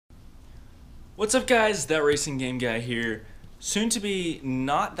What's up, guys? That Racing Game Guy here. Soon to be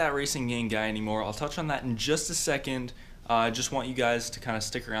not That Racing Game Guy anymore. I'll touch on that in just a second. I just want you guys to kind of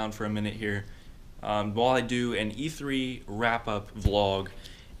stick around for a minute here while I do an E3 wrap-up vlog.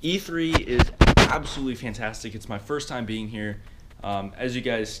 E3 is absolutely fantastic. It's my first time being here. As you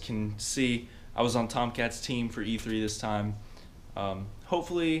guys can see, I was on Tomcat's team for E3 this time.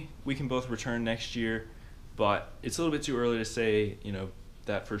 Hopefully, we can both return next year, but it's a little bit too early to say,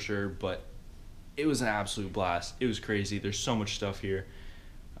 that for sure, but it was an absolute blast. It was crazy. There's so much stuff here.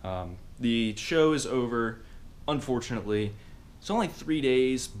 The show is over, unfortunately. It's only 3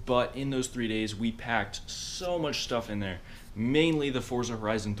 days, but in those 3 days, we packed so much stuff in there. Mainly the Forza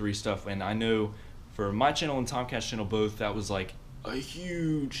Horizon 3 stuff, and I know for my channel and Tomcat's channel both, that was like a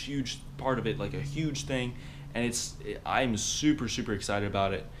huge part of it, like a huge thing, and I'm super excited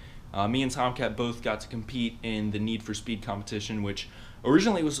about it. Me and Tomcat both got to compete in the Need for Speed competition, which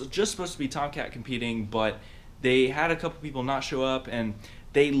originally was just supposed to be Tomcat competing, but they had a couple people not show up, and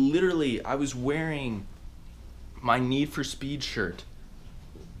they literally, I was wearing my Need for Speed shirt.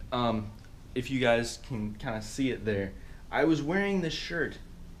 If you guys can kind of see it there, I was wearing this shirt,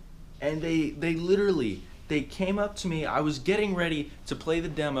 and they literally, they came up to me. I was getting ready to play the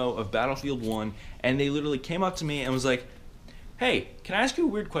demo of Battlefield 1, and they literally came up to me and was like, "Hey, can I ask you a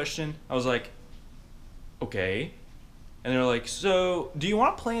weird question?" I was like, "Okay." And they're like, "So, do you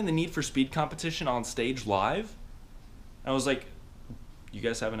want to play in the Need for Speed competition on stage live?" And I was like, "You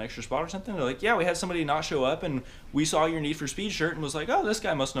guys have an extra spot or something?" They're like, "Yeah, we had somebody not show up, and we saw your Need for Speed shirt and was like, oh, this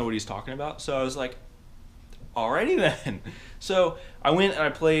guy must know what he's talking about." So I was like, alrighty then. So I went and I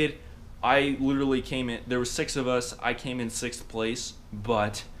played. I literally came in, there were 6 of us. I came in 6th place,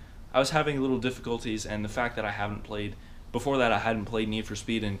 but I was having little difficulties, and the fact that I hadn't played Need for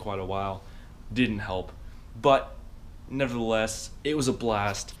Speed in quite a while didn't help. But nevertheless, it was a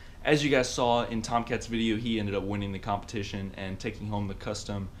blast. As you guys saw in Tomcat's video, he ended up winning the competition and taking home the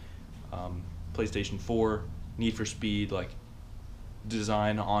custom PlayStation 4 Need for Speed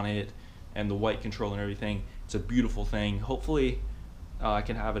design on it, and the white controller and everything. It's a beautiful thing. Hopefully I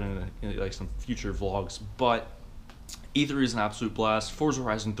can have it in some future vlogs. But E3 is an absolute blast. Forza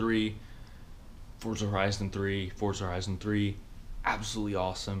Horizon 3, absolutely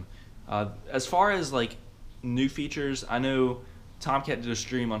awesome. As far as new features, I know Tomcat did a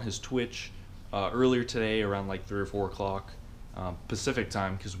stream on his Twitch earlier today around 3 or 4 o'clock Pacific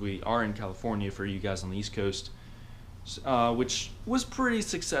time, because we are in California for you guys on the East Coast, which was pretty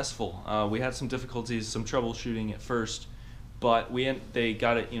successful. We had some difficulties, some troubleshooting at first, but they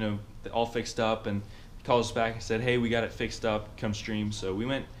got it all fixed up, and he called us back and said, "Hey, we got it fixed up, come stream." So we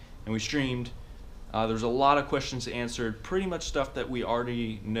went and we streamed. There's a lot of questions answered, pretty much stuff that we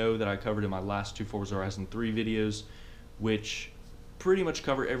already know that I covered in my last 2 Forza Horizon 3 videos, which pretty much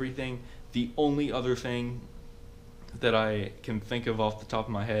cover everything. The only other thing that I can think of off the top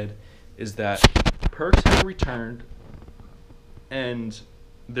of my head is that perks have returned, and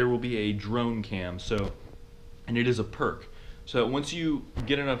there will be a drone cam, and it is a perk. So once you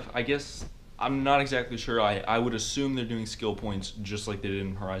get enough, I guess, I'm not exactly sure, I would assume they're doing skill points just like they did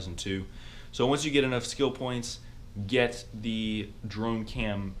in Horizon 2. So once you get enough skill points, get the drone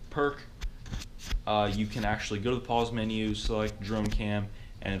cam perk, you can actually go to the pause menu, select drone cam,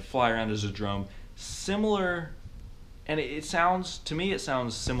 and fly around as a drone. Similar, and to me it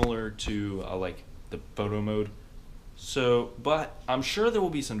sounds similar to the photo mode. So, but I'm sure there will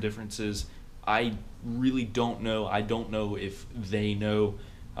be some differences. I really don't know. I don't know if they know.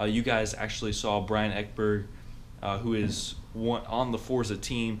 You guys actually saw Brian Ekberg, who is on the Forza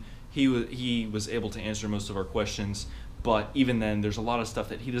team. He was able to answer most of our questions, but even then, there's a lot of stuff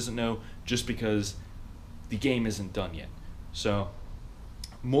that he doesn't know just because the game isn't done yet. So,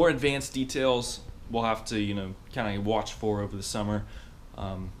 more advanced details we'll have to kind of watch for over the summer.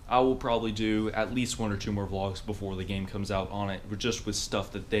 I will probably do at least 1 or 2 more vlogs before the game comes out on it, just with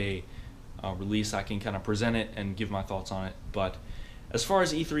stuff that they release. I can kind of present it and give my thoughts on it. But as far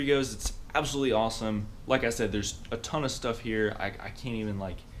as E3 goes, it's absolutely awesome. Like I said, there's a ton of stuff here. I can't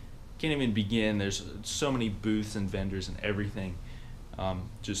even begin. There's so many booths and vendors and everything.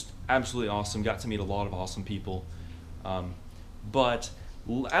 Just absolutely awesome. Got to meet a lot of awesome people. But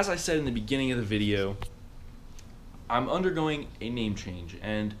as I said in the beginning of the video, I'm undergoing a name change,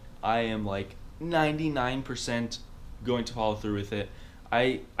 and I am 99% going to follow through with it.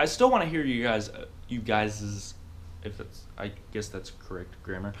 I still want to hear you guys's, if that's, I guess that's correct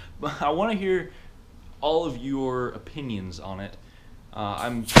grammar, but I want to hear all of your opinions on it.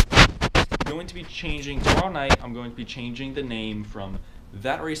 I'm going to be changing, tomorrow night, I'm going to be changing the name from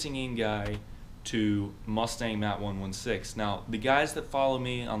That Racing Game Guy to Mustang Matt 116. Now, the guys that follow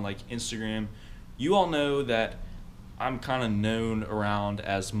me on Instagram you all know that I'm kind of known around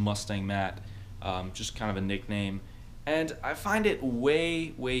as Mustang Matt, just kind of a nickname, and I find it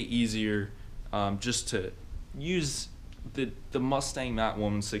way easier just to use the Mustang Matt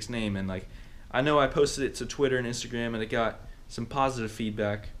 116 name. And like, I know I posted it to Twitter and Instagram and it got some positive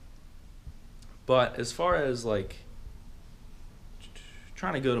feedback, but as far as like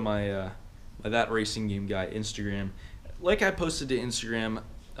trying to go to my That Racing Game Guy Instagram, like I posted to Instagram,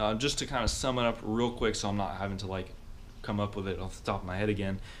 just to kind of sum it up real quick so I'm not having to like come up with it off the top of my head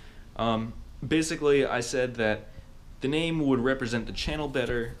again. Basically, I said that the name would represent the channel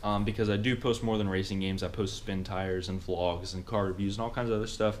better, because I do post more than racing games. I post spin tires and vlogs and car reviews and all kinds of other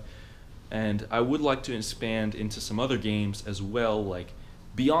stuff. And I would like to expand into some other games as well, like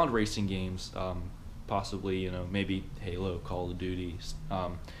beyond racing games, possibly, you know, maybe Halo, Call of Duty,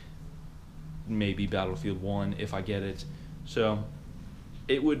 maybe Battlefield 1 if I get it. So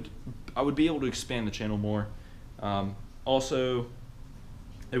I would be able to expand the channel more. Also,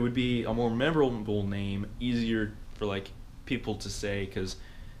 it would be a more memorable name, easier for like people to say, because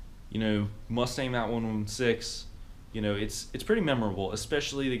you know, Mustang Matt 116, you know, it's pretty memorable,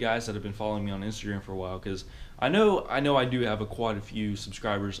 especially the guys that have been following me on Instagram for a while, because I know I do have quite a few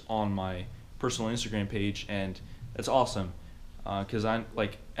subscribers on my personal Instagram page, and that's awesome, because I'm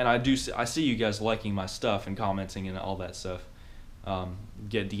like, and I see you guys liking my stuff and commenting and all that stuff,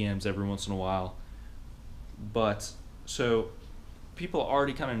 get DMs every once in a while, but so people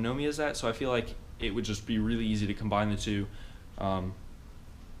already kind of know me as that, so I feel like it would just be really easy to combine the two.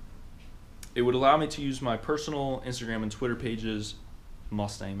 It would allow me to use my personal Instagram and Twitter pages,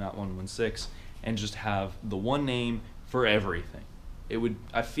 Mustang Matt 116, and just have the one name for everything.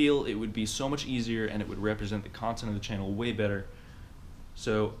 I feel it would be so much easier, and it would represent the content of the channel way better.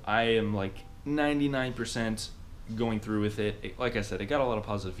 So I am like 99% going through with it. Like I said, it got a lot of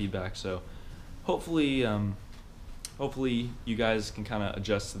positive feedback, so hopefully you guys can kind of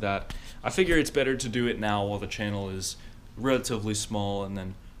adjust to that. I figure it's better to do it now while the channel is relatively small, and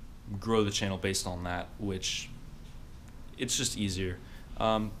then grow the channel based on that, which it's just easier.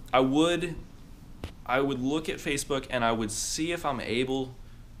 I would look at Facebook, and I would see if I'm able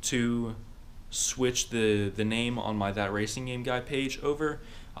to switch the name on my That Racing Game Guy page over.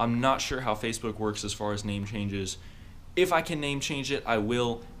 I'm not sure how Facebook works as far as name changes. If I can name change it, I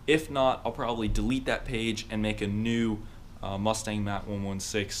will. If not, I'll probably delete that page and make a new Mustang Matt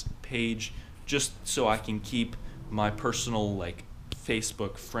 116 page, just so I can keep my personal like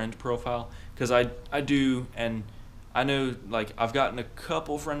Facebook friend profile, because I do, and I know like I've gotten a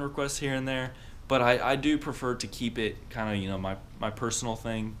couple friend requests here and there, but I do prefer to keep it kind of, you know, my personal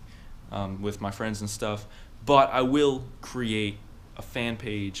thing with my friends and stuff. But I will create a fan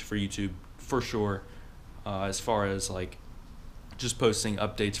page for YouTube for sure, as far as like just posting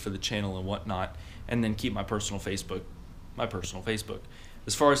updates for the channel and whatnot, and then keep my personal Facebook.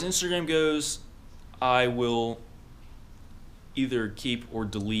 As far as Instagram goes, I will either keep or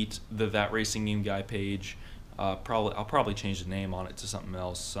delete the That Racing Game Guy page. I'll probably change the name on it to something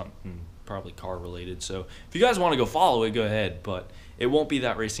else, something probably car related. So if you guys want to go follow it, go ahead, but it won't be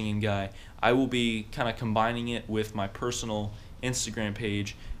That Racing Game Guy. I will be kind of combining it with my personal Instagram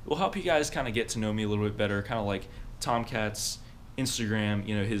page. It will help you guys kind of get to know me a little bit better, kind of like Tomcat's Instagram,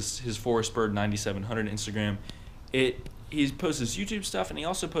 you know, his Forest Bird 9700 Instagram. He posts his YouTube stuff, and he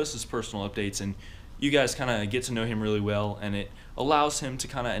also posts his personal updates, and you guys kind of get to know him really well, and it allows him to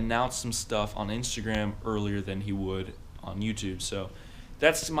kind of announce some stuff on Instagram earlier than he would on YouTube. So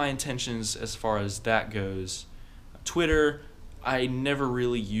that's my intentions as far as that goes. Twitter, I never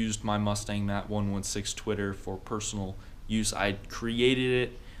really used my Mustang Matt 116 Twitter for personal use. I created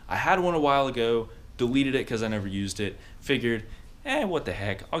it. I had one a while ago, deleted it because I never used it. Figured, what the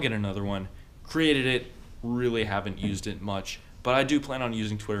heck, I'll get another one. Created it, really haven't used it much, but I do plan on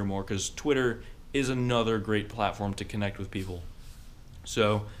using Twitter more, because Twitter is another great platform to connect with people.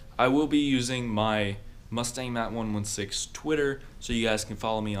 So I will be using my Mustang Matt 116 Twitter, so you guys can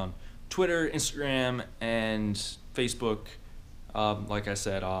follow me on Twitter, Instagram, and Facebook. Like I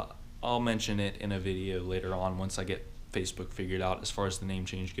said, I'll mention it in a video later on once I get Facebook figured out as far as the name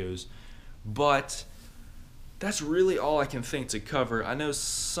change goes. But that's really all I can think to cover. I know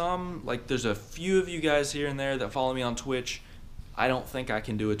there's a few of you guys here and there that follow me on Twitch. I don't think I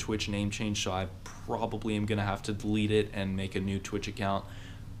can do a Twitch name change, so I probably am going to have to delete it and make a new Twitch account.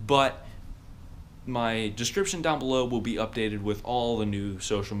 But my description down below will be updated with all the new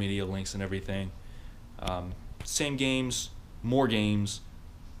social media links and everything. Same games, more games,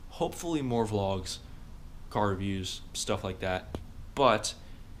 hopefully more vlogs, car reviews, stuff like that. But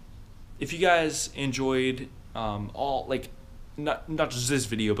if you guys enjoyed not just this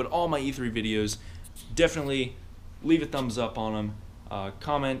video, but all my E3 videos. Definitely leave a thumbs up on them.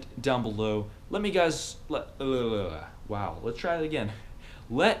 Comment down below. Let me guys wow, let's try it again.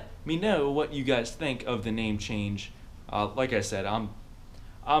 Let me know what you guys think of the name change. Like I said, I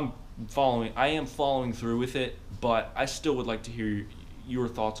am following through with it, but I still would like to hear your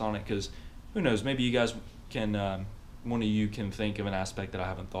thoughts on it, because who knows, maybe you guys can, one of you can think of an aspect that I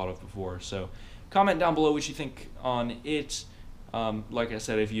haven't thought of before. So comment down below what you think on it. Like I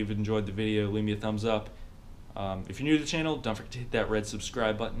said, if you've enjoyed the video, leave me a thumbs up. If you're new to the channel, don't forget to hit that red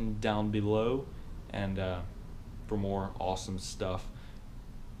subscribe button down below, and for more awesome stuff.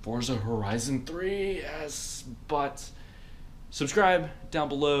 Forza Horizon 3, yes, but subscribe down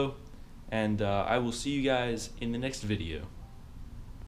below, and I will see you guys in the next video.